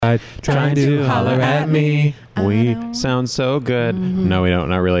outside trying to holler at me. We sound so good. No, we don't.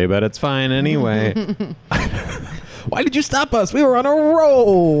 Not really, but it's fine anyway. Why did you stop us? We were on a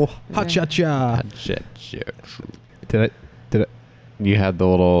roll. Ha-cha-cha. Shit, shit. Did it? You had the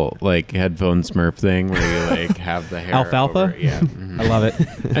little like headphone Smurf thing where you like have the hair. Alfalfa? over- Yeah. Mhm. I love it.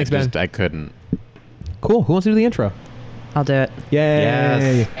 Thanks, Ben. I couldn't. Cool. Who wants to do the intro? I'll do it. Yay.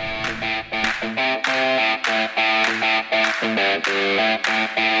 Yes.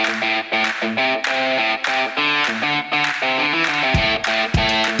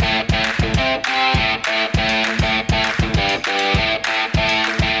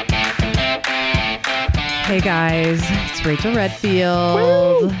 Hey guys, it's Rachel Redfield.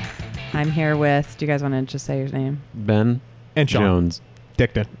 Woo! I'm here with, do you guys want to just say your name? Ben And Sean. Jones.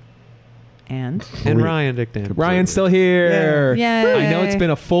 Dickton. And? And Ryan Dickton. Ryan's still here. Yay. I know it's been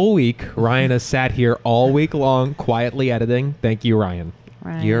a full week. Ryan has sat here all week long, quietly editing. Thank you, Ryan.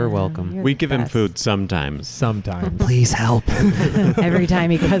 Ryan, You're welcome. you're We the give him best. food sometimes. Sometimes. Please help. Every time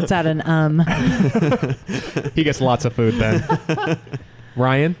he cuts out an He gets lots of food then.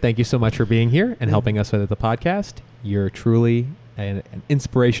 Ryan, thank you so much for being here and helping us with the podcast. You're truly an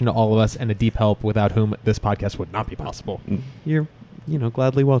inspiration to all of us and a deep help without whom this podcast would not be possible. You're,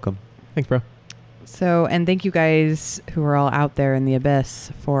 gladly welcome. Thanks, bro. So, and thank you guys who are all out there in the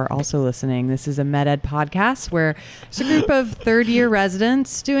abyss for also listening. This is a MedEd podcast where it's a group of third-year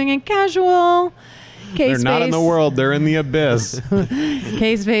residents doing a casual They're not in the world. They're in the abyss.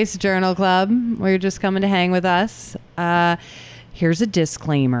 case-based journal club where you're just coming to hang with us. Here's a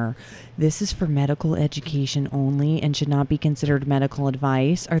disclaimer. This is for medical education only and should not be considered medical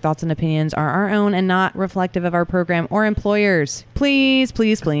advice. Our thoughts and opinions are our own and not reflective of our program or employers. Please,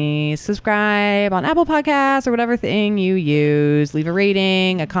 please, please subscribe on Apple Podcasts or whatever thing you use. Leave a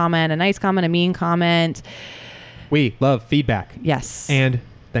rating, a comment, a nice comment, a mean comment. We love feedback. Yes. And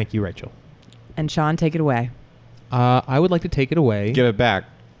thank you, Rachel. And Sean, take it away. I would like to take it away Give it back.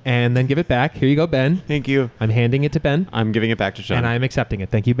 and then give it back. Here you go, Ben. Thank you. I'm handing it to Ben. I'm giving it back to Sean. And I'm accepting it.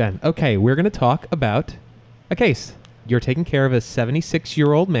 Thank you, Ben. Okay, we're going to talk about a case. You're taking care of a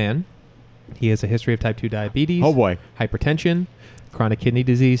 76-year-old man. He has a history of type 2 diabetes, Oh boy. hypertension, chronic kidney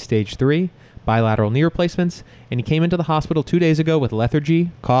disease stage 3, bilateral knee replacements, and he came into the hospital 2 days ago with lethargy,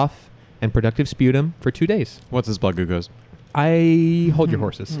 cough, and productive sputum for 2 days. What's his blood glucose? I hold your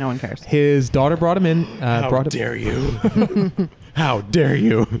horses. No one cares. His daughter brought him in. you? How dare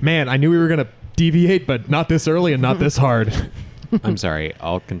you? Man, I knew we were going to deviate, but not this early and not this hard. I'm sorry.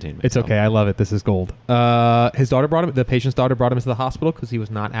 I'll contain myself. It's okay. I love it. This is gold. His daughter brought him. The patient's daughter brought him to the hospital because he was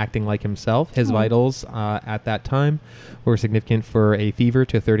not acting like himself. His vitals at that time were significant for a fever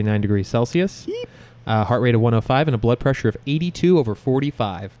to 39 degrees Celsius, heart rate of 105, and a blood pressure of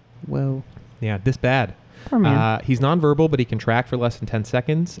 82/45. Whoa. Yeah, this bad. Poor man. He's nonverbal, but he can track for less than 10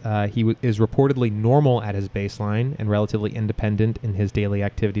 seconds. He is reportedly normal at his baseline and relatively independent in his daily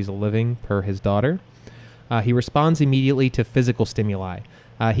activities of living, per his daughter. He responds immediately to physical stimuli.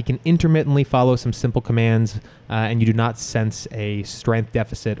 He can intermittently follow some simple commands, and you do not sense a strength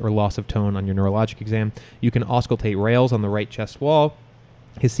deficit or loss of tone on your neurologic exam. You can auscultate rails on the right chest wall.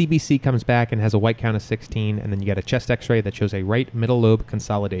 His CBC comes back and has a white count of 16, and then you get a chest x-ray that shows a right middle lobe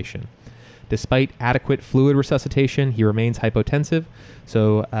consolidation. Despite adequate fluid resuscitation, he remains hypotensive,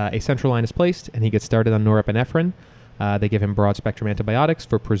 so a central line is placed, and he gets started on norepinephrine. They give him broad-spectrum antibiotics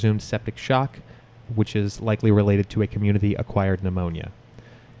for presumed septic shock, which is likely related to a community-acquired pneumonia.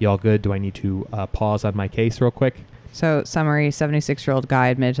 Y'all good? Do I need to pause on my case real quick? So, summary, 76-year-old guy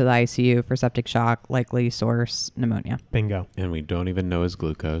admitted to the ICU for septic shock, likely source pneumonia. Bingo. And we don't even know his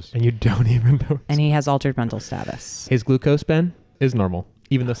glucose. And you don't even know. And he has altered mental status. His glucose, Ben, is normal,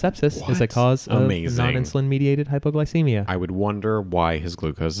 even though sepsis is a What? cause of Amazing. non-insulin-mediated hypoglycemia. I would wonder why his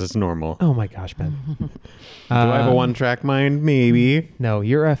glucose is normal. Oh my gosh, Ben. Do I have a one-track mind? Maybe. No,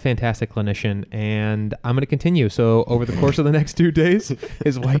 you're a fantastic clinician, and I'm going to continue. So over the course of the next 2 days,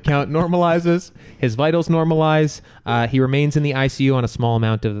 his white count normalizes, his vitals normalize, he remains in the ICU on a small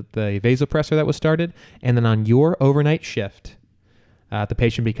amount of the vasopressor that was started, and then on your overnight shift, the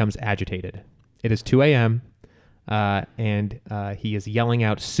patient becomes agitated. It is 2 a.m., and he is yelling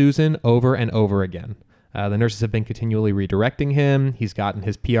out Susan over and over again. The nurses have been continually redirecting him. He's gotten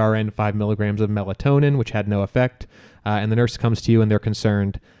his PRN 5 milligrams of melatonin, which had no effect. And the nurse comes to you and they're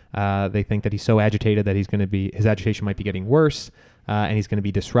concerned. They think that he's so agitated that his agitation might be getting worse, and he's going to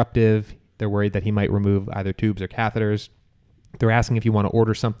be disruptive. They're worried that he might remove either tubes or catheters. They're asking if you want to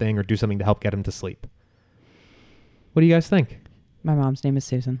order something or do something to help get him to sleep. What do you guys think? My mom's name is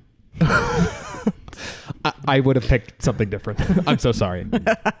Susan. I would have picked something different. I'm so sorry.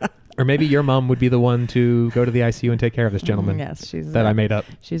 Or maybe your mom would be the one to go to the ICU and take care of this gentleman Yes, I made up.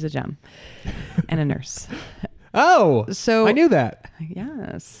 She's a gem and a nurse. Oh, So I knew that.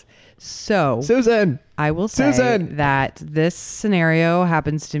 yes. So Susan. I will say Susan! that this scenario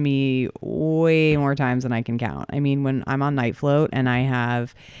happens to me way more times than I can count. I mean, when I'm on night float and I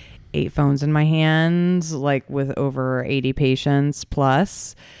have 8 phones in my hands, like with over 80 patients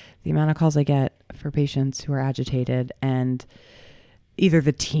plus, the amount of calls I get for patients who are agitated, and either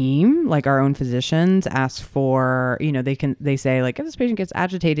the team, like our own physicians, ask for, they say like, if this patient gets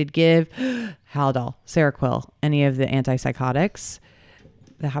agitated, give Haldol, Seroquel, any of the antipsychotics.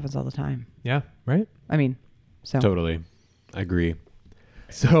 That happens all the time. Yeah, right. I mean, so Totally. I agree.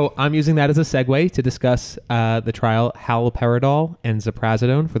 So I'm using that as a segue to discuss the trial haloperidol and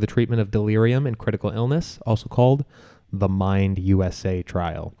ziprasidone for the treatment of delirium and critical illness, also called the Mind USA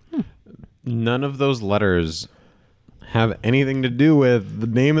trial. None of those letters have anything to do with the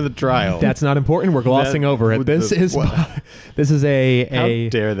name of the trial. That's not important. We're glossing over it. This is a How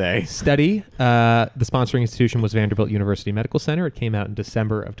dare they? study. The sponsoring institution was Vanderbilt University Medical Center. It came out in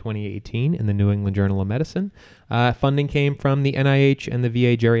December of 2018 in the New England Journal of Medicine. Funding came from the NIH and the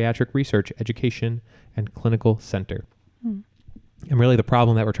VA Geriatric Research, Education, and Clinical Center. And really, the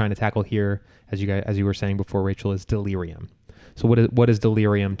problem that we're trying to tackle here, as you were saying before, Rachel, is delirium. So what is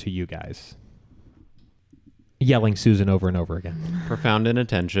delirium to you guys? Yelling Susan over and over again. Profound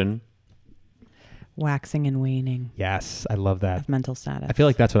inattention. waxing and waning Yes, I love that. of mental status. I feel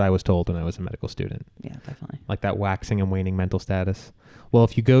like that's what I was told when I was a medical student. Yeah, definitely. Like that waxing and waning mental status. Well,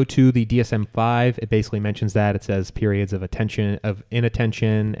 if you go to the DSM-5, it basically mentions that. It says periods of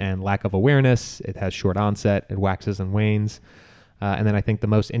inattention and lack of awareness. It has short onset. It waxes and wanes. And then I think the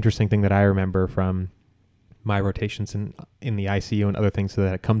most interesting thing that I remember from my rotations in the ICU and other things, so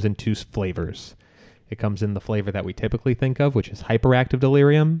that it comes in 2 flavors. It comes in the flavor that we typically think of, which is hyperactive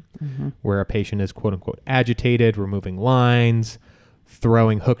delirium, where a patient is quote unquote agitated, removing lines,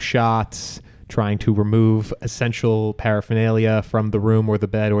 throwing hook shots, trying to remove essential paraphernalia from the room or the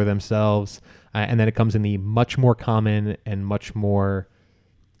bed or themselves. And then it comes in the much more common and much more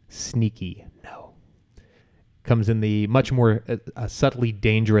sneaky, comes in the much more subtly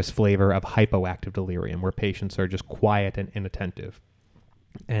dangerous flavor of hypoactive delirium, where patients are just quiet and inattentive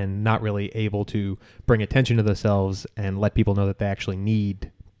and not really able to bring attention to themselves and let people know that they actually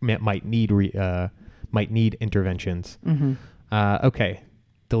might need interventions. Okay.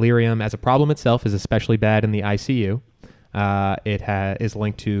 Delirium as a problem itself is especially bad in the ICU. It is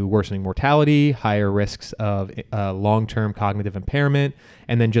linked to worsening mortality, higher risks of long-term cognitive impairment,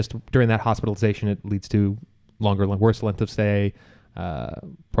 and then just during that hospitalization, it leads to worse length of stay,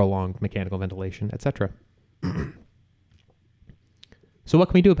 prolonged mechanical ventilation, etc. So what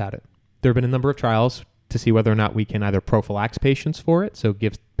can we do about it? There have been a number of trials to see whether or not we can either prophylax patients for it, so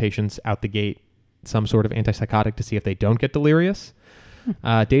give patients out the gate some sort of antipsychotic to see if they don't get delirious.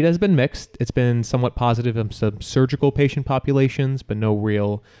 Data has been mixed. It's been somewhat positive in some surgical patient populations, but no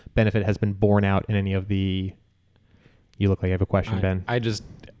real benefit has been borne out in any of the... You look like you have a question, Ben.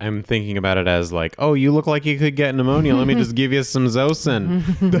 I'm thinking about it as like, oh, you look like you could get pneumonia. Let me just give you some Zosyn.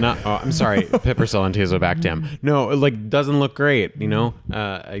 I'm sorry, Piperacillin and Tazobactam. No, it like doesn't look great.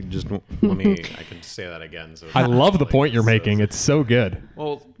 I can say that again. So I love the point you're making. It's so good.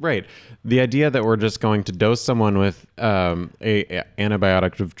 Well, right. The idea that we're just going to dose someone with a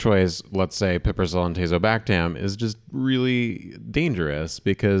antibiotic of choice, let's say Piperacillin and Tazobactam, is just really dangerous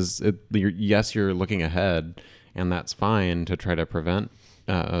because you're looking ahead, and that's fine to try to prevent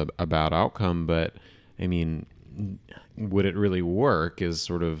a bad outcome, but I mean, would it really work? Is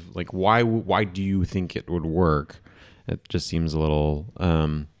sort of like why do you think it would work? It just seems a little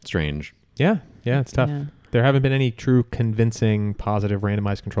strange. Yeah, it's tough. Yeah. There haven't been any true convincing positive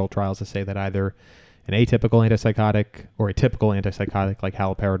randomized controlled trials to say that either an atypical antipsychotic or a typical antipsychotic like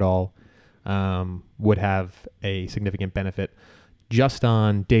haloperidol would have a significant benefit just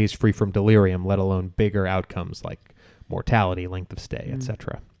on days free from delirium, let alone bigger outcomes like mortality, length of stay,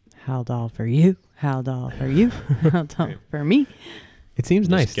 etc. Haldol for you, Haldol for you, Haldol for me. It seems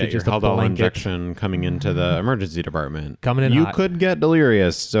nice Get to just your Haldol blanket injection coming into the emergency department. Coming in you hot. could get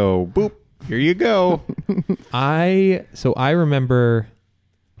delirious, so boop, here you go. I remember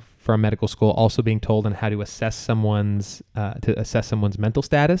from medical school also being told on how to assess someone's mental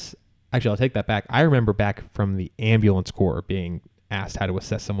status. Actually, I'll take that back. I remember back from the ambulance corps being asked how to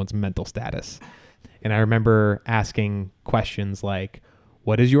assess someone's mental status. And I remember asking questions like,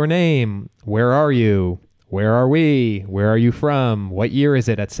 what is your name? Where are you? Where are we? Where are you from? What year is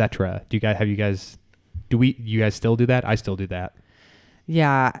it? Etc. Do you guys still do that? I still do that.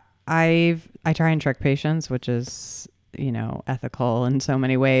 Yeah, I try and trick patients, which is ethical in so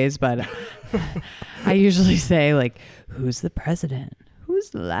many ways, but I usually say, like, who's the president?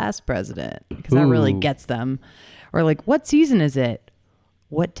 Who's the last president? Because that really Ooh. gets them. Or like, what season is it?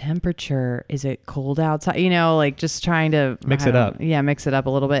 What temperature? Is it cold outside? Like just trying to Mix it up. Yeah, mix it up a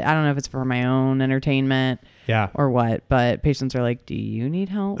little bit. I don't know if it's for my own entertainment Yeah. or what, but patients are like, do you need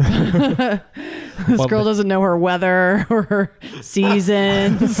help? This girl doesn't know her weather or her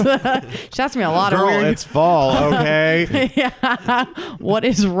seasons. She asked me a lot of Girl, weird. it's fall, okay? Yeah. What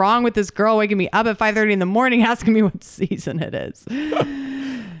is wrong with this girl waking me up at 5:30 in the morning asking me what season it is?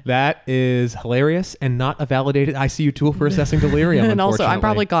 That is hilarious and not a validated ICU tool for assessing delirium. And also, I'm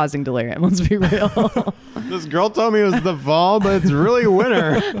probably causing delirium. Let's be real. This girl told me it was the fall, but it's really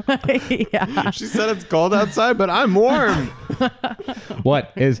winter. Yeah. She said it's cold outside, but I'm warm.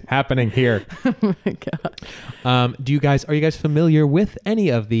 What is happening here? Oh my God. Are you guys familiar with any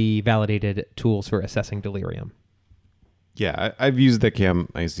of the validated tools for assessing delirium? Yeah, I've used the CAM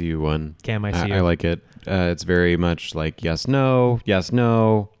ICU one. CAM ICU. I like it. It's very much like yes, no.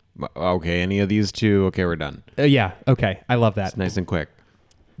 Okay, any of these two. Okay, we're done. Yeah. Okay. I love that. It's nice and quick.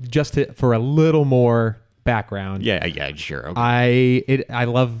 Just for a little more background. Yeah, sure. Okay. I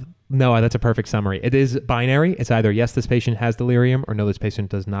love. No, that's a perfect summary. It is binary. It's either yes, this patient has delirium, or no, this patient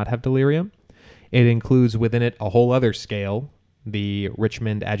does not have delirium. It includes within it a whole other scale, the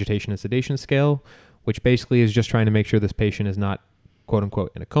Richmond Agitation and Sedation Scale, which basically is just trying to make sure this patient is not, quote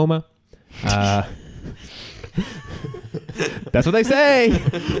unquote, in a coma. That's what they say.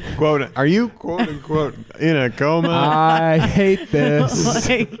 Quote, are you quote unquote in a coma? I hate this.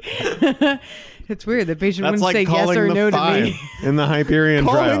 It's weird. The patient That's wouldn't like say yes calling or the no to five me. in the Hyperion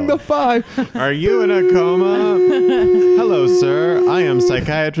Calling trial. the 5. Are you in a coma? Hello, sir. I am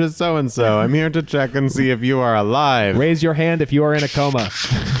psychiatrist so-and-so. I'm here to check and see if you are alive. Raise your hand if you are in a coma.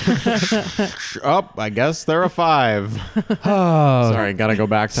 Oh, I guess they're a 5. Oh, Sorry, gotta go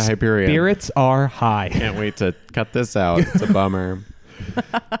back to Hyperion. spirits are high. Can't wait to cut this out. It's a bummer.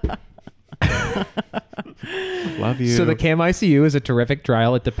 Love you. So the CAM ICU is a terrific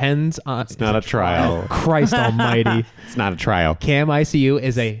trial. It depends on. It's not a trial. Christ Almighty. It's not a trial. CAM ICU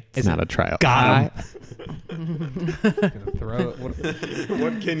is It's not a trial. Got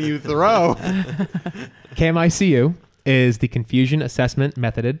What can you throw? CAM ICU is the confusion assessment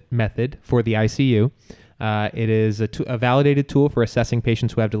method for the ICU. It is a validated tool for assessing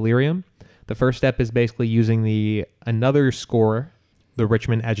patients who have delirium. The first step is basically using another score, the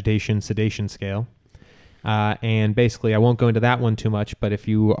Richmond Agitation Sedation Scale. And basically, I won't go into that one too much, but if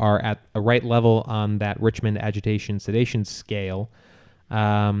you are at a right level on that Richmond Agitation Sedation Scale,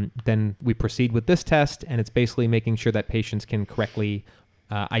 then we proceed with this test, and it's basically making sure that patients can correctly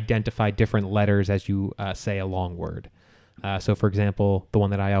identify different letters as you say a long word. So, for example, the one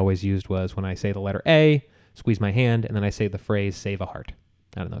that I always used was when I say the letter A, squeeze my hand, and then I say the phrase "save a heart."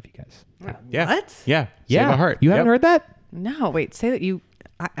 I don't know if you guys. Yeah. What? Yeah. Yeah, Save a heart. You haven't heard that? No, wait. Say that you.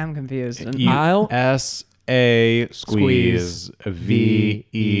 I'm confused. I'll- S-A squeeze.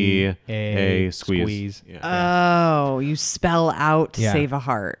 V-E-A squeeze. Yeah. Oh, you spell out Yeah. "save a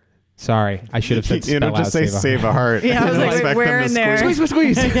heart." Sorry, I should have said spell out just say save a heart. Yeah, I was And like, expect wait, them where to in there? squeeze.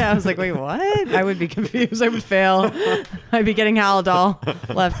 Squeeze. Yeah, I was like, wait, what? I would be confused. I would fail. I'd be getting Haldol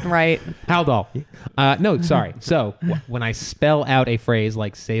left and right. Haldol. No, sorry. So when I spell out a phrase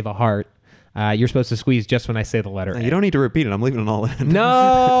like "save a heart," you're supposed to squeeze just when I say the letter. You don't need to repeat it. I'm leaving it all in.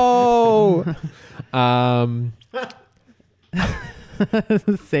 No.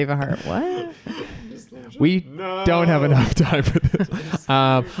 Save a heart. What? We don't have enough time for this.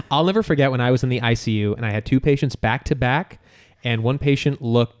 I'll never forget when I was in the ICU and I had 2 patients back to back, and one patient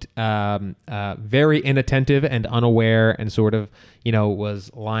looked very inattentive and unaware and sort of,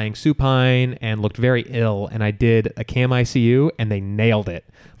 was lying supine and looked very ill. And I did a CAM ICU and they nailed it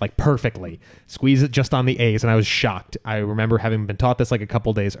like perfectly. Squeeze it just on the A's, and I was shocked. I remember having been taught this like a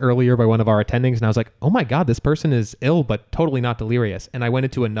couple days earlier by one of our attendings, and I was like, oh my God, this person is ill but totally not delirious. And I went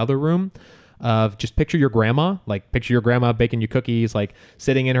into another room of just picture your grandma baking you cookies, like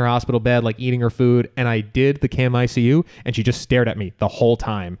sitting in her hospital bed, like eating her food. And I did the CAM ICU and she just stared at me the whole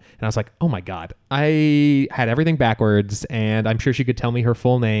time. And I was like, oh my God, I had everything backwards, and I'm sure she could tell me her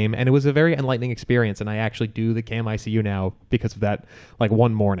full name. And it was a very enlightening experience. And I actually do the CAM ICU now because of that, like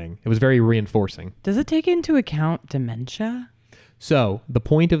one morning. It was very reinforcing. Does it take into account dementia? So the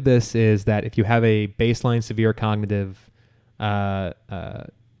point of this is that if you have a baseline severe cognitive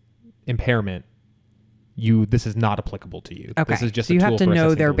impairment, this is not applicable to you. Okay. This is just so a you tool have to for know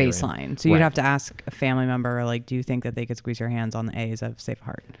assessing their delirium. baseline. So you'd Right. have to ask a family member, like, do you think that they could squeeze your hands on the A's of Save a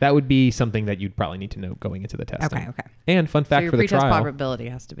Heart? That would be something that you'd probably need to know going into the testing. Okay. And fun So fact your for the pretest trial. probability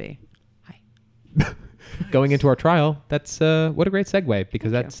has to be high. going into our trial, that's what a great segue,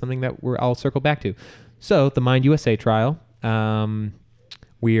 because that's something that I'll circle back to. So the Mind USA trial,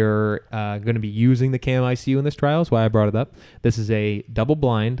 we are going to be using the CAM-ICU in this trial. That's why I brought it up. This is a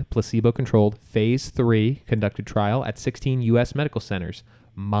double-blind, placebo-controlled phase 3 conducted trial at 16 U.S. medical centers.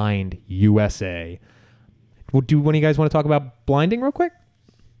 Mind USA. Well, do one of you guys want to talk about blinding real quick?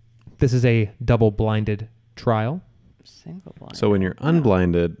 This is a double-blinded trial. Single blind. So when you're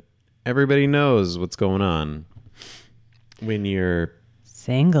unblinded, everybody knows what's going on. When you're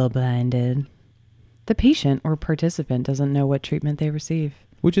Single blinded, the patient or participant doesn't know what treatment they receive.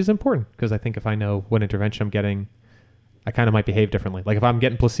 Which is important, because I think if I know what intervention I'm getting, I kind of might behave differently. Like if I'm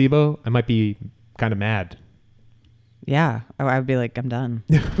getting placebo, I might be kind of mad. Yeah, I would be like, I'm done.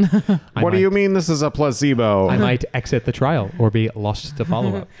 what do you mean this is a placebo? I might exit the trial or be lost to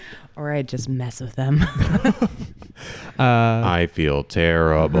follow-up. Or I just mess with them. I feel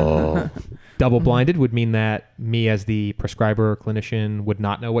terrible. Double-blinded would mean that me as the prescriber or clinician would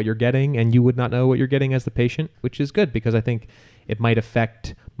not know what you're getting, and you would not know what you're getting as the patient, which is good, because I think it might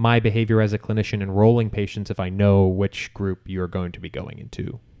affect my behavior as a clinician enrolling patients if I know which group you're going to be going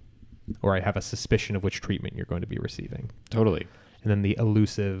into, or I have a suspicion of which treatment you're going to be receiving. Totally. And then the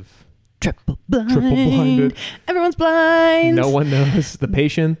elusive Triple-blinded. Everyone's blind. no one knows, the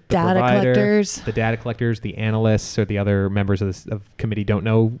patient, the Data provider, collectors. the data collectors, the analysts, or the other members of this committee don't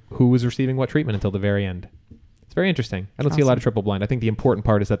know who was receiving what treatment until the very end. It's very interesting. I don't see a lot of triple blind. I think the important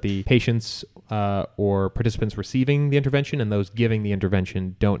part is that the patients or participants receiving the intervention and those giving the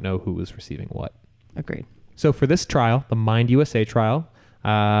intervention don't know who was receiving what. Agreed. So for this trial, the Mind USA trial,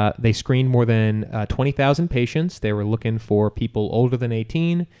 they screened more than 20,000 patients. They were looking for people older than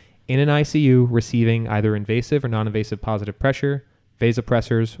 18 in an ICU receiving either invasive or non-invasive positive pressure,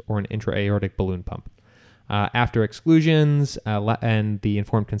 vasopressors, or an intra-aortic balloon pump. After exclusions and the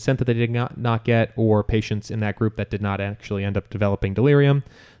informed consent that they did not get, or patients in that group that did not actually end up developing delirium,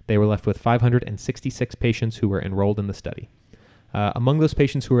 they were left with 566 patients who were enrolled in the study. Among those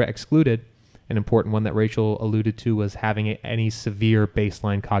patients who were excluded, an important one that Rachel alluded to was having any severe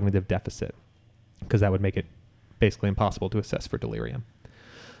baseline cognitive deficit, because that would make it basically impossible to assess for delirium.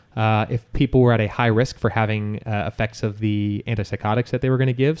 If people were at a high risk for having effects of the antipsychotics that they were going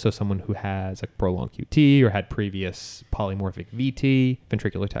to give, so someone who has a prolonged QT or had previous polymorphic VT,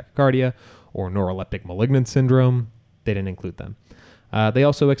 ventricular tachycardia, or neuroleptic malignant syndrome, they didn't include them. They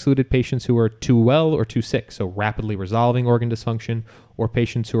also excluded patients who were too well or too sick, so rapidly resolving organ dysfunction, or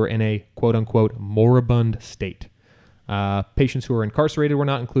patients who are in a quote-unquote moribund state. Patients who were incarcerated were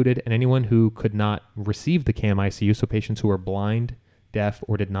not included, and anyone who could not receive the CAM-ICU, so patients who were blind, deaf,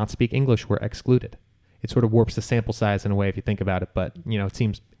 or did not speak English, were excluded. It sort of warps the sample size in a way if you think about it, but it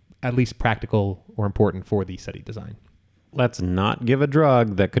seems at least practical or important for the study design. Let's not give a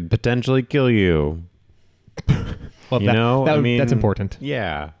drug that could potentially kill you. Well, that's important.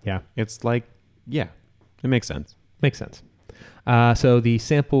 Yeah. Yeah. It's like, yeah, it makes sense. Makes sense. So the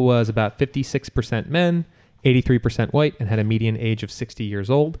sample was about 56% men, 83% white, and had a median age of 60 years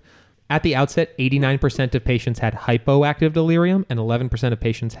old. At the outset, 89% of patients had hypoactive delirium, and 11% of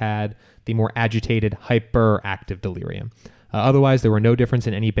patients had the more agitated hyperactive delirium. Otherwise, there were no difference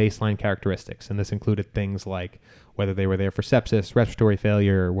in any baseline characteristics, and this included things like whether they were there for sepsis, respiratory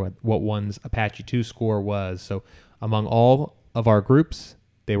failure, what one's Apache 2 score was. So among all of our groups,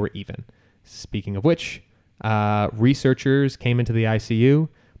 they were even. Speaking of which, researchers came into the ICU,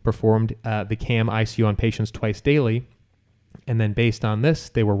 performed the CAM-ICU on patients twice daily, and then based on this,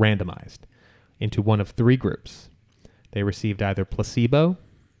 they were randomized into one of three groups. They received either placebo,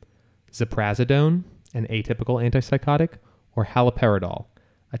 ziprasidone, an atypical antipsychotic, or haloperidol,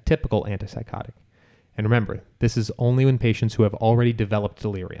 a typical antipsychotic. And remember, this is only in patients who have already developed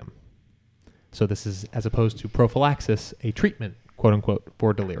delirium. So this is, as opposed to prophylaxis, a treatment, quote unquote,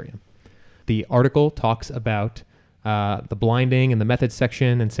 for delirium. The article talks about the blinding and the methods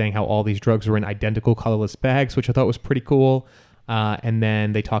section and saying how all these drugs were in identical colorless bags, which I thought was pretty cool. And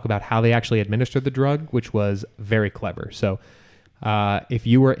then they talk about how they actually administered the drug, which was very clever. So if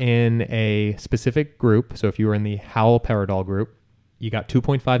you were in a specific group, so if you were in the haloperidol group, you got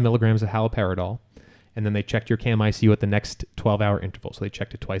 2.5 milligrams of haloperidol, and then they checked your CAM-ICU at the next 12-hour interval. So they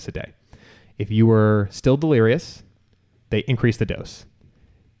checked it twice a day. If you were still delirious, they increased the dose.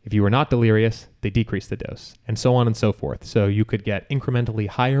 If you were not delirious, they decreased the dose, and so on and so forth. So you could get incrementally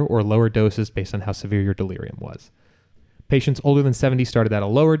higher or lower doses based on how severe your delirium was. Patients older than 70 started at a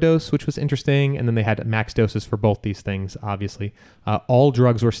lower dose, which was interesting, and then they had max doses for both these things, obviously. All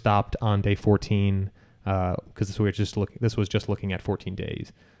drugs were stopped on day 14, because this was just looking at 14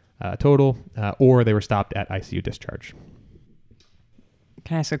 days total, or they were stopped at ICU discharge.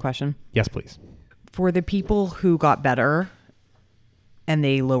 Can I ask a question? Yes, please. For the people who got better and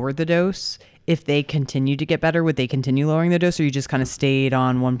they lowered the dose, if they continued to get better, would they continue lowering the dose, or you just kind of stayed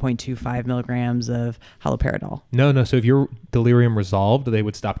on 1.25 milligrams of haloperidol? No. So if your delirium resolved, they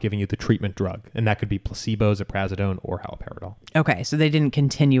would stop giving you the treatment drug, and that could be placebo, ziprasidone, or haloperidol. Okay, so they didn't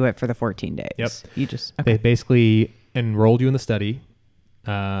continue it for the 14 days. Yep. You just They basically enrolled you in the study,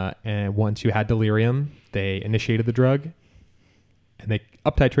 and once you had delirium, they initiated the drug, and they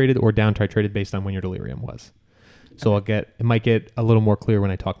up titrated or down titrated based on when your delirium was. So it might get a little more clear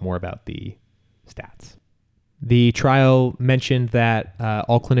when I talk more about the stats. The trial mentioned that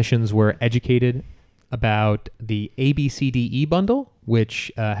all clinicians were educated about the ABCDE bundle,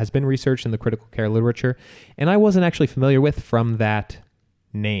 which has been researched in the critical care literature, and I wasn't actually familiar with from that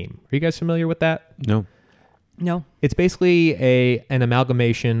name. Are you guys familiar with that? No. No. It's basically an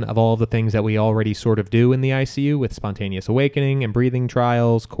amalgamation of all of the things that we already sort of do in the ICU with spontaneous awakening and breathing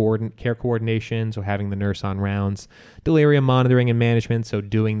trials, care coordination, so having the nurse on rounds, delirium monitoring and management, so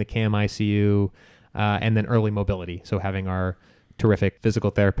doing the CAM ICU, and then early mobility, so having our terrific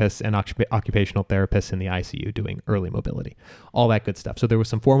physical therapists and occupational therapists in the ICU doing early mobility, all that good stuff. So there was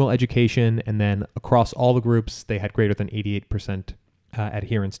some formal education, and then across all the groups, they had greater than 88%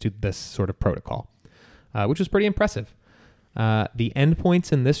 adherence to this sort of protocol. Which was pretty impressive. The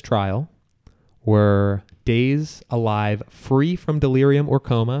endpoints in this trial were days alive free from delirium or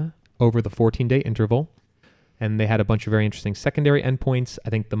coma over the 14-day interval. And they had a bunch of very interesting secondary endpoints, I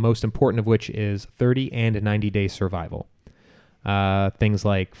think the most important of which is 30 and 90-day survival. Things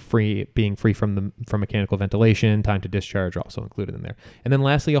like being free from mechanical ventilation, time to discharge are also included in there. And then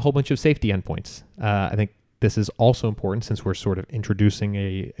lastly, a whole bunch of safety endpoints. I think this is also important since we're sort of introducing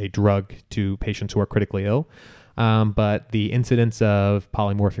a drug to patients who are critically ill. But the incidence of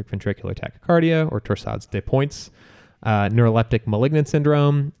polymorphic ventricular tachycardia, or torsades de pointes, neuroleptic malignant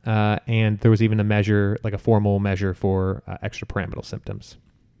syndrome, and there was even a measure, like a formal measure for extrapyramidal symptoms.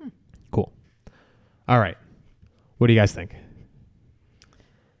 Cool. All right. What do you guys think?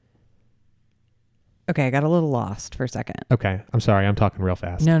 Okay, I got a little lost for a second. Okay. I'm sorry. I'm talking real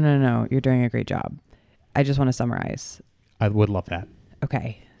fast. No. You're doing a great job. I just want to summarize. I would love that.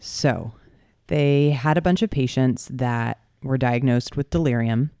 Okay, so they had a bunch of patients that were diagnosed with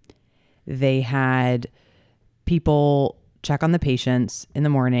delirium. They had people check on the patients in the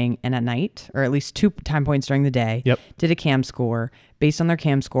morning and at night, or at least 2 time points during the day. Yep. Did a CAM score. Based on their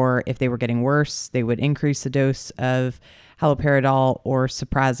CAM score, if they were getting worse, they would increase the dose of haloperidol or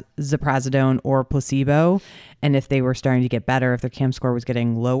ziprasidone or placebo. And if they were starting to get better, if their CAM score was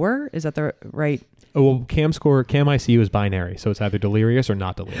getting lower, is that the right? Oh, well, CAM ICU is binary, so it's either delirious or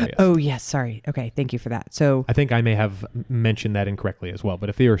not delirious. Oh, yes. Sorry. Okay. Thank you for that. So I think I may have mentioned that incorrectly as well, but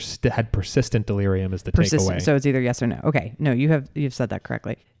if they had persistent delirium is the takeaway. So it's either yes or no. Okay. No, you've said that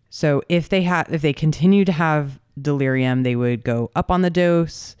correctly. So if they continue to have delirium, they would go up on the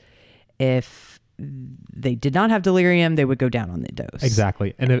dose. If they did not have delirium, they would go down on the dose.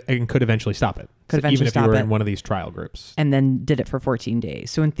 Exactly. And it could eventually stop it. Even if you were in one of these trial groups. And then did it for 14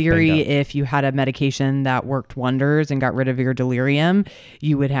 days. So in theory, if you had a medication that worked wonders and got rid of your delirium,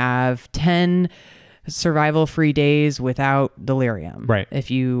 you would have 10 survival-free days without delirium. Right.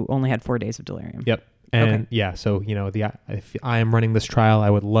 If you only had 4 days of delirium. Yep. And so, if I am running this trial, I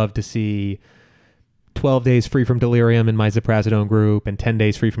would love to see 12 days free from delirium in my ziprasidone group and 10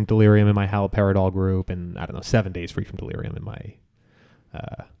 days free from delirium in my haloperidol group and 7 days free from delirium in my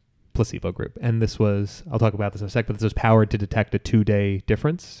placebo group. And this was, I'll talk about this in a sec, but this was powered to detect a 2-day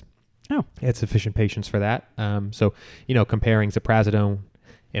difference. Oh. It had sufficient patients for that. So, comparing ziprasidone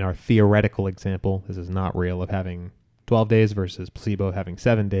in our theoretical example, this is not real, of having 12 days versus placebo having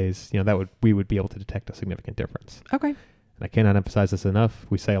 7 days, we would be able to detect a significant difference. Okay. And I cannot emphasize this enough.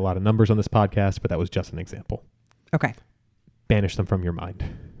 We say a lot of numbers on this podcast, but that was just an example. Okay. Banish them from your mind.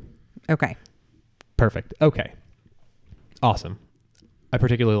 Okay. Perfect. Okay. Awesome. I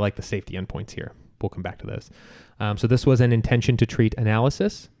particularly like the safety endpoints here. We'll come back to those. So this was an intention to treat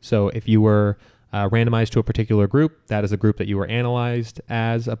analysis. So if you were randomized to a particular group, that is a group that you were analyzed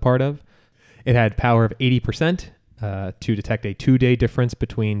as a part of. It had power of 80% to detect a 2-day difference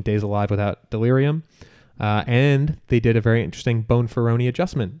between days alive without delirium. And they did a very interesting Bone-Ferroni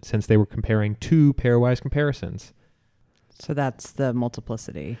adjustment since they were comparing 2 pairwise comparisons. So that's the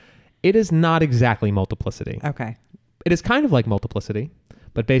multiplicity. It is not exactly multiplicity. Okay. It is kind of like multiplicity,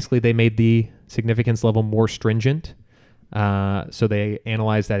 but basically they made the significance level more stringent. So they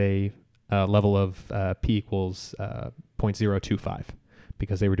analyzed at a level of p equals 0.025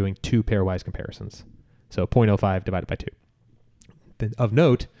 because they were doing 2 pairwise comparisons. So 0.05 divided by 2. Of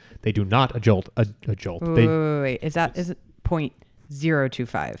note, they do not adjolt. Wait. Is it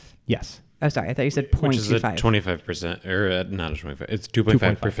 0.025? Yes. Oh, sorry. I thought you said which is a 0.25. 25%, or not a 25. It's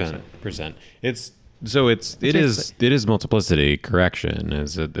 2.5%. It is multiplicity correction.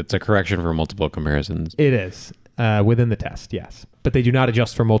 It's a correction for multiple comparisons. It is within the test, yes. But they do not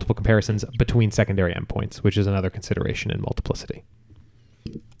adjust for multiple comparisons between secondary endpoints, which is another consideration in multiplicity.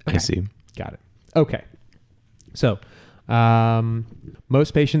 I see. Got it. Okay. So,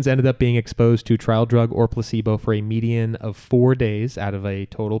 most patients ended up being exposed to trial drug or placebo for a median of 4 days out of a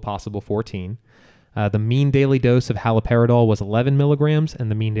total possible 14. The mean daily dose of haloperidol was 11 milligrams,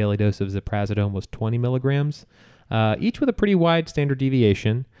 and the mean daily dose of ziprasidone was 20 milligrams, each with a pretty wide standard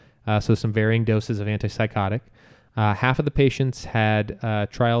deviation, so some varying doses of antipsychotic. Half of the patients had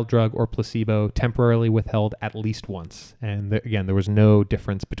trial drug or placebo temporarily withheld at least once. And again, there was no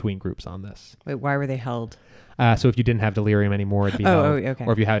difference between groups on this. Wait, why were they held? So if you didn't have delirium anymore, it'd be held. Okay.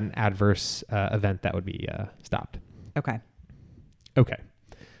 Or if you had an adverse event, that would be stopped. Okay. Okay.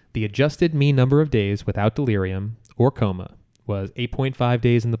 The adjusted mean number of days without delirium or coma was 8.5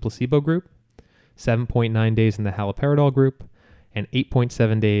 days in the placebo group, 7.9 days in the haloperidol group, and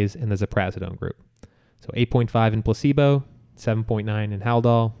 8.7 days in the ziprasidone group. So 8.5 in placebo, 7.9 in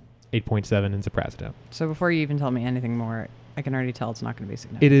Haldol, 8.7 in ziprasidone. So before you even tell me anything more, I can already tell it's not going to be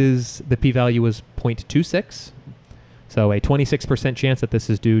significant. The p-value was 0.26. So a 26% chance that this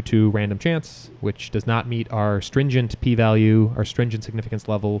is due to random chance, which does not meet our stringent p-value, our stringent significance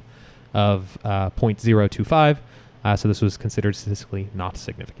level of 0.025. So this was considered statistically not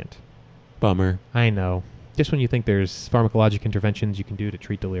significant. Bummer. I know. Just when you think there's pharmacologic interventions you can do to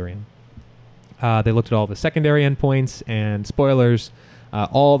treat delirium. They looked at all the secondary endpoints, and spoilers,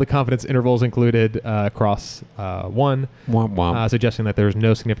 all the confidence intervals included across one, Womp womp. suggesting that there's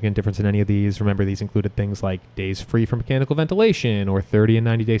no significant difference in any of these. Remember, these included things like days free from mechanical ventilation or 30 and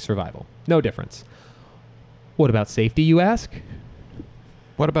 90-day survival. No difference. What about safety, you ask?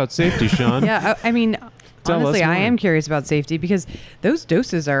 What about safety, Sean? Yeah, I mean, Tell us honestly, I more. am curious about safety because those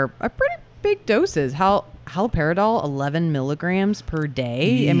doses are pretty big doses. Haloperidol, 11 milligrams per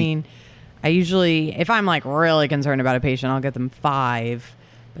day. I mean, I usually, if I'm like really concerned about a patient, I'll get them 5,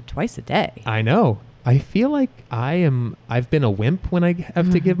 but twice a day. I know. I feel like I've been a wimp when I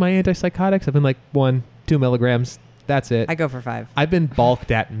have to give my antipsychotics. I've been like 1, 2 milligrams. That's it. I go for 5. I've been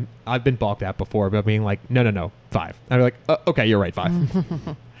balked at before, but being like, no, 5. I'm like, okay, you're right,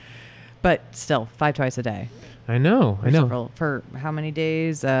 5. But still, 5 twice a day. I know. For how many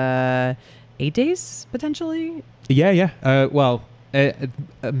days? 8 days, potentially? Yeah. Well,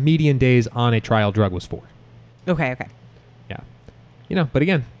 median days on a trial drug was 4. Okay. Yeah. But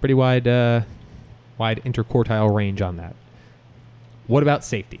again, pretty wide interquartile range on that. What about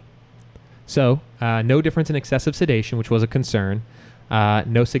safety? So, no difference in excessive sedation, which was a concern.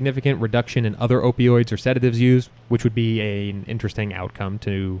 No significant reduction in other opioids or sedatives used, which would be an interesting outcome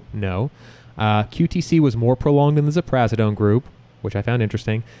to know. QTC was more prolonged in the ziprasidone group, which I found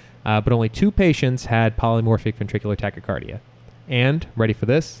interesting, but only 2 patients had polymorphic ventricular tachycardia. And, ready for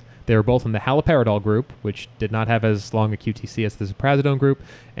this, they were both in the haloperidol group, which did not have as long a QTC as the ziprasidone group,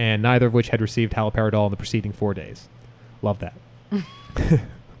 and neither of which had received haloperidol in the preceding 4 days. Love that.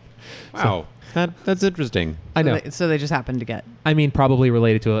 Wow. That's interesting. I know. So they just happened to get. I mean, probably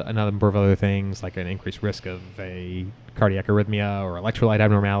related to a number of other things, like an increased risk of a cardiac arrhythmia or electrolyte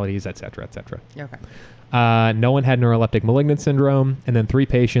abnormalities, et cetera, et cetera. Okay. No one had neuroleptic malignant syndrome, and then 3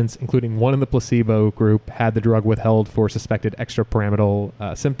 patients, including one in the placebo group, had the drug withheld for suspected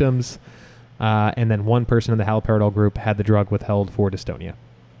extrapyramidal symptoms, and then 1 person in the haloperidol group had the drug withheld for dystonia.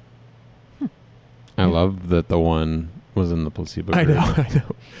 I love that the one was in the placebo group. I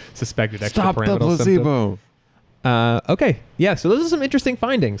know. Suspected Stop the extrapyramidal placebo. symptom. Okay. Yeah, so those are some interesting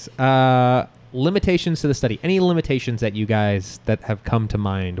findings. Limitations to the study. Any limitations that you guys that have come to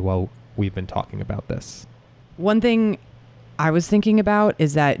mind while we've been talking about this? One thing I was thinking about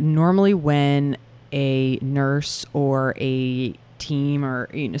is that normally when a nurse or a team or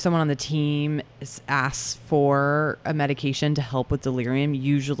someone on the team asks for a medication to help with delirium,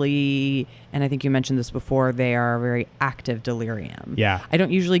 usually, and I think you mentioned this before, they are very active delirium. Yeah. I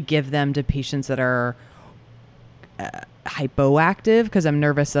don't usually give them to patients that are hypoactive because I'm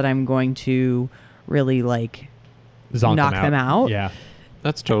nervous that I'm going to really Zonk knock them out. Yeah.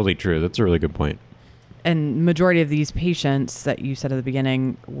 That's totally true. That's a really good point. And majority of these patients that you said at the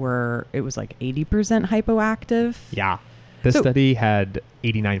beginning it was like 80% hypoactive. Yeah. This So- study had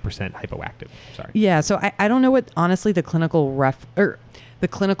 89% hypoactive. Sorry. Yeah. So I don't know what, honestly, the clinical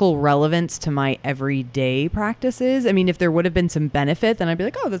relevance to my everyday practice is. I mean, if there would have been some benefit, then I'd be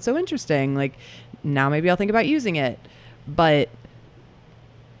like, oh, that's so interesting. Like, now maybe I'll think about using it. But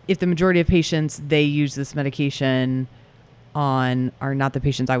if the majority of patients, they use this medication on are not the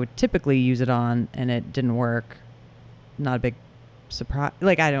patients I would typically use it on, and it didn't work. Not a big surprise.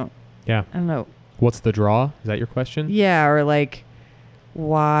 Like, I don't know. What's the draw? Is that your question? Yeah, or like,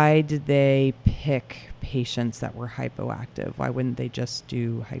 why did they pick patients that were hypoactive? Why wouldn't they just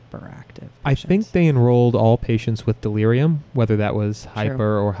do hyperactive patients? I think they enrolled all patients with delirium, whether that was hyper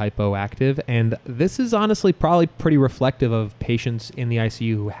True. or hypoactive. And this is honestly probably pretty reflective of patients in the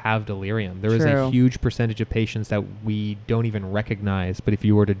ICU who have delirium. There is a True. huge percentage of patients that we don't even recognize. But if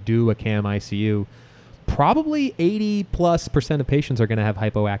you were to do a CAM ICU, probably 80+% of patients are going to have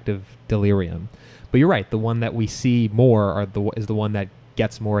hypoactive delirium. But you're right. The one that we see more is the one that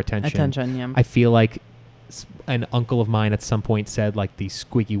gets more attention. Yeah. I feel like an uncle of mine at some point said like the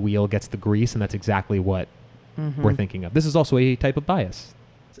squeaky wheel gets the grease, and that's exactly what we're thinking of. This is also a type of bias,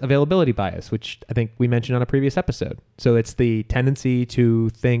 availability bias, which I think we mentioned on a previous episode. So it's the tendency to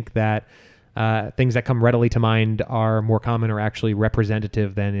think that things that come readily to mind are more common or actually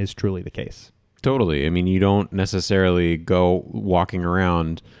representative than is truly the case. Totally. I mean, you don't necessarily go walking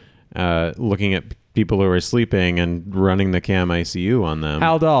around looking at people who are sleeping and running the CAM ICU on them.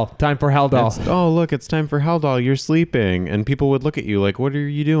 Haldol. Time for Haldol. Oh, look, it's time for Haldol. You're sleeping. And people would look at you like, what are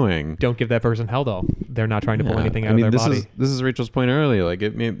you doing? Don't give that person Haldol. They're not trying to pull anything out of their this body. This is Rachel's point earlier. Like,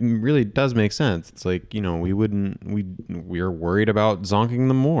 it really does make sense. It's like, we're worried about zonking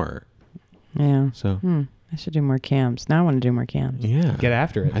them more. Yeah. So, I should do more cams. Now I want to do more cams. yeah. Get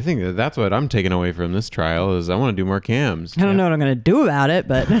after it. I think that's what I'm taking away from this trial is I want to do more cams. I don't know what I'm going to do about it,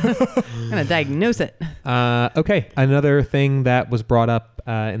 but I'm going to diagnose it. Okay. Another thing that was brought up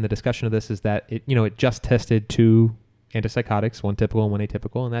in the discussion of this is that it just tested 2 antipsychotics, one typical and one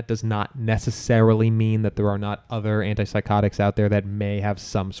atypical, and that does not necessarily mean that there are not other antipsychotics out there that may have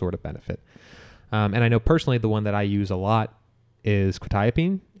some sort of benefit. And I know personally the one that I use a lot is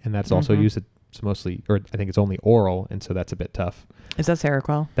quetiapine, and that's also used at it's mostly, or I think it's only oral, and so that's a bit tough. Is that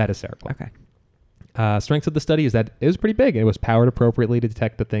Seroquel? That is Seroquel. Okay. Strengths of the study is that it was pretty big. It was powered appropriately to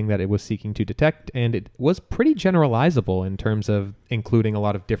detect the thing that it was seeking to detect, and it was pretty generalizable in terms of including a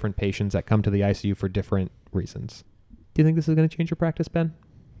lot of different patients that come to the ICU for different reasons. Do you think this is going to change your practice, Ben?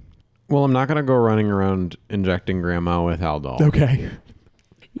 Well, I'm not going to go running around injecting grandma with Haldol. Okay.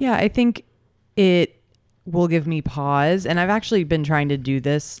 Yeah, I think it will give me pause. And I've actually been trying to do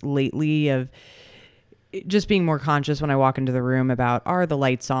this lately of just being more conscious when I walk into the room about, are the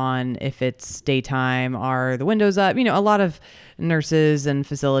lights on? If it's daytime, are the windows up? A lot of nurses and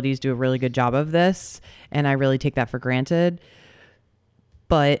facilities do a really good job of this, and I really take that for granted.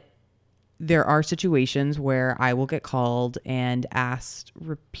 But there are situations where I will get called and asked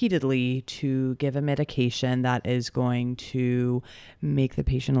repeatedly to give a medication that is going to make the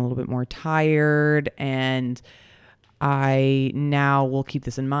patient a little bit more tired. And I now will keep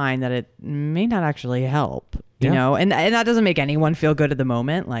this in mind that it may not actually help, and that doesn't make anyone feel good at the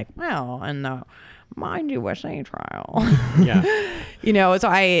moment. Like, well, in the Mind USA trial, Yeah. so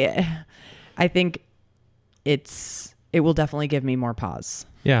I think it will definitely give me more pause.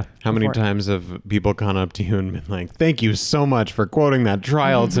 Yeah. How many Before- times have people gone up to you and been like, thank you so much for quoting that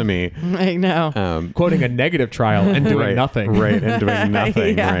trial to me? I know. Quoting a negative trial and doing right, nothing. Right, and doing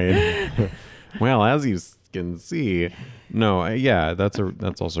nothing, Yeah. right? Well, as you can see,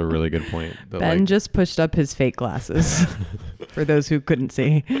 that's also a really good point. That, Ben just pushed up his fake glasses for those who couldn't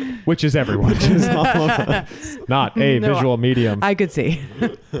see. Which is everyone. Not a No, visual medium. I could see.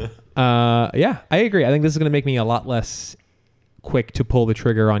 Yeah, I agree. I think this is going to make me a lot less quick to pull the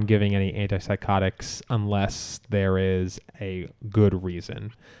trigger on giving any antipsychotics unless there is a good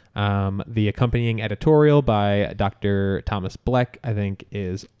reason. The accompanying editorial by Dr. Thomas Bleck, I think,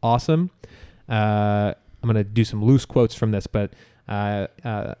 is awesome. I'm going to do some loose quotes from this, but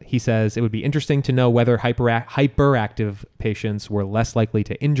he says it would be interesting to know whether hyperactive patients were less likely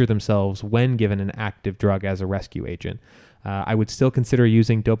to injure themselves when given an active drug as a rescue agent. I would still consider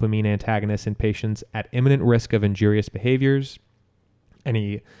using dopamine antagonists in patients at imminent risk of injurious behaviors.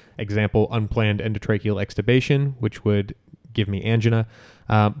 Any example, unplanned endotracheal extubation, which would give me angina,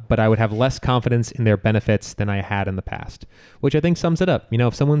 but I would have less confidence in their benefits than I had in the past, which I think sums it up.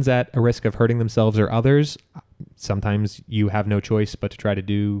 If someone's at a risk of hurting themselves or others, sometimes you have no choice but to try to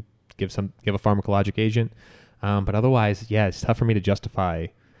give a pharmacologic agent. But otherwise, it's tough for me to justify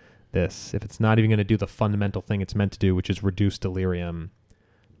this if it's not even going to do the fundamental thing it's meant to do, which is reduce delirium.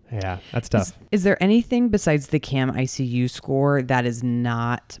 Yeah, that's tough. Is there anything besides the CAM ICU score that is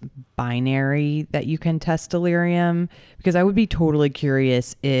not binary that you can test delirium? Because I would be totally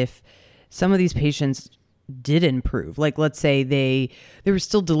curious if some of these patients did improve. Like, let's say they were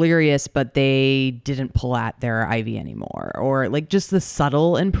still delirious, but they didn't pull at their IV anymore, or like just the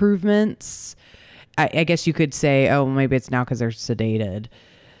subtle improvements. I guess you could say, oh, maybe it's now because they're sedated.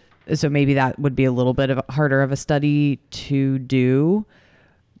 So maybe that would be a little bit harder of a study to do,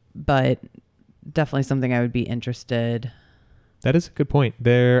 but definitely something I would be interested. That is a good point.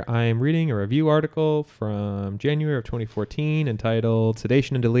 There, I am reading a review article from January of 2014 entitled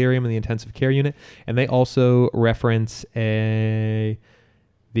Sedation and Delirium in the Intensive Care Unit, and they also reference the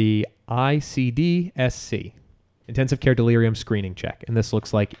ICD-SC, Intensive Care Delirium Screening Check. And this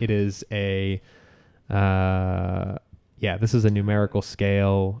looks like it is this is a numerical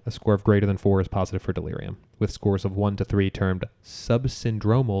scale. A score of greater than 4 is positive for delirium, with scores of 1 to 3 termed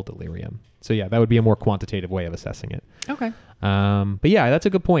subsyndromal delirium. So yeah, that would be a more quantitative way of assessing it. Okay. But yeah, that's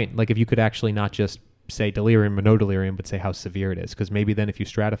a good point. Like if you could actually not just say delirium or no delirium, but say how severe it is. Because maybe then if you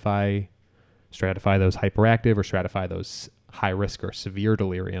stratify those hyperactive or stratify those high risk or severe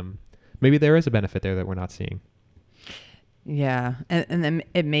delirium, maybe there is a benefit there that we're not seeing. Yeah. And then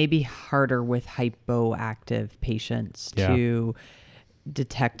it may be harder with hypoactive patients to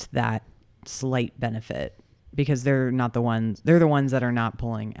detect that slight benefit because they're the ones that are not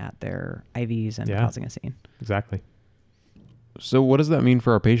pulling at their IVs and causing a scene. Exactly. So what does that mean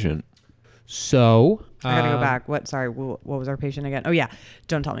for our patient? So I gotta go back. What was our patient again? Oh yeah.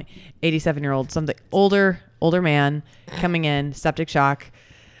 Don't tell me. 87-year-old, something older man coming in, septic shock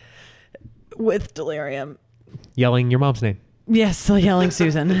with delirium. Yelling your mom's name. Yes, still yelling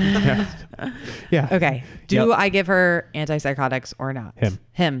Susan. Yeah. Okay. Do I give her antipsychotics or not?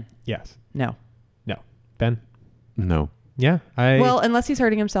 Him. Yes. No. Ben? No. Yeah. Well, unless he's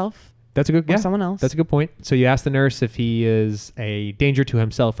hurting himself. That's a good. Or someone else. That's a good point. So you ask the nurse if he is a danger to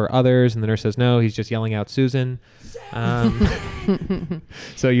himself or others, and the nurse says no. He's just yelling out Susan.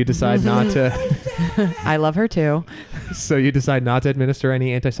 So you decide not to. I love her too. So you decide not to administer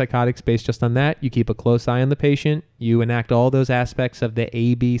any antipsychotics based just on that. You keep a close eye on the patient. You enact all those aspects of the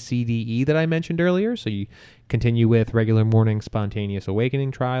A, B, C, D, E that I mentioned earlier. So you continue with regular morning spontaneous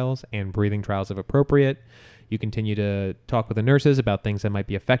awakening trials and breathing trials if appropriate. You continue to talk with the nurses about things that might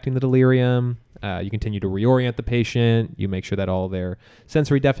be affecting the delirium. You continue to reorient the patient. You make sure that all their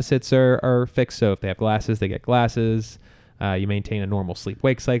sensory deficits are fixed. So if they have glasses, they get glasses. You maintain a normal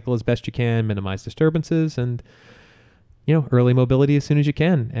sleep-wake cycle as best you can, minimize disturbances, and early mobility as soon as you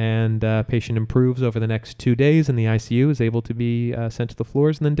can. And patient improves over the next 2 days in the ICU, is able to be sent to the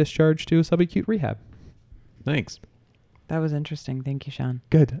floors and then discharged to subacute rehab. Thanks. That was interesting. Thank you, Sean.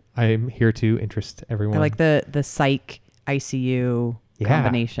 Good. I'm here to interest everyone. I like the psych ICU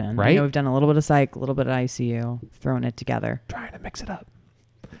combination. Right? We've done a little bit of psych, a little bit of ICU, throwing it together. Trying to mix it up.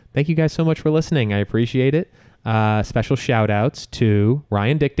 Thank you guys so much for listening. I appreciate it. Special shout outs to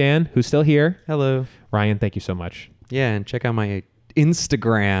Ryan Dickdan, who's still here. Hello. Ryan, thank you so much. Yeah, and check out my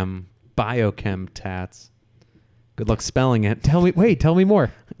Instagram, Biochem Tats. Good luck spelling it. Tell me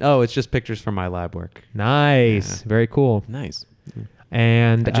more. Oh, it's just pictures from my lab work. Nice. Yeah. Very cool. Nice.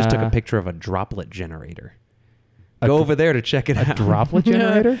 And I just took a picture of a droplet generator. Go over there to check it out. A droplet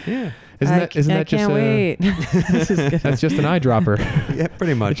generator? Yeah. Isn't that just can't wait. This is good. That's just an eyedropper. Yeah,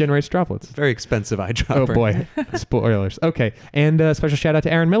 pretty much. It generates droplets. Very expensive eyedropper. Oh boy. Spoilers. Okay. And special shout out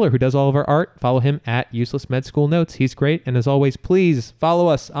to Aaron Miller, who does all of our art. Follow him at Useless Med School Notes. He's great. And as always, please follow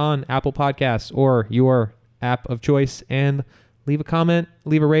us on Apple Podcasts or your app of choice and leave a comment,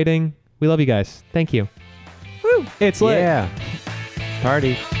 leave a rating. We love you guys. Thank you. Woo! It's lit. Yeah.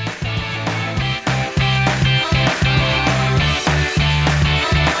 Party.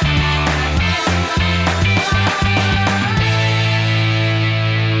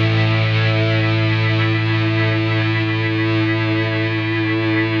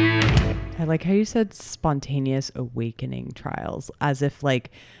 I like how you said spontaneous awakening trials, as if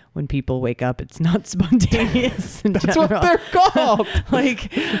like when people wake up, it's not spontaneous in That's general. what they're called. Like,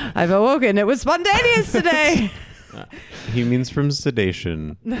 I've awoken. It was spontaneous today. He means from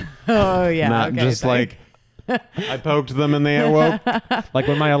sedation. Oh, yeah. Not okay, just sorry. like I poked them and they awoke. Like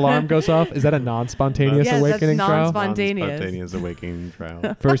when my alarm goes off, is that a non-spontaneous Yes, that's awakening trial? Spontaneous. Spontaneous awakening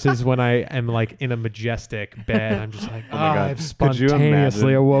trial. Versus when I am like in a majestic bed, I'm just like, Oh my God. I've Could you spontaneously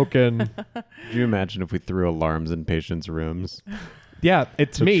imagine? awoken. Could you imagine if we threw alarms in patients' rooms? Yeah,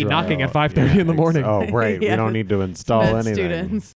 it's to me trial? knocking at 5:30 in the morning. Oh, right. Yeah. We don't need to install Med anything. students.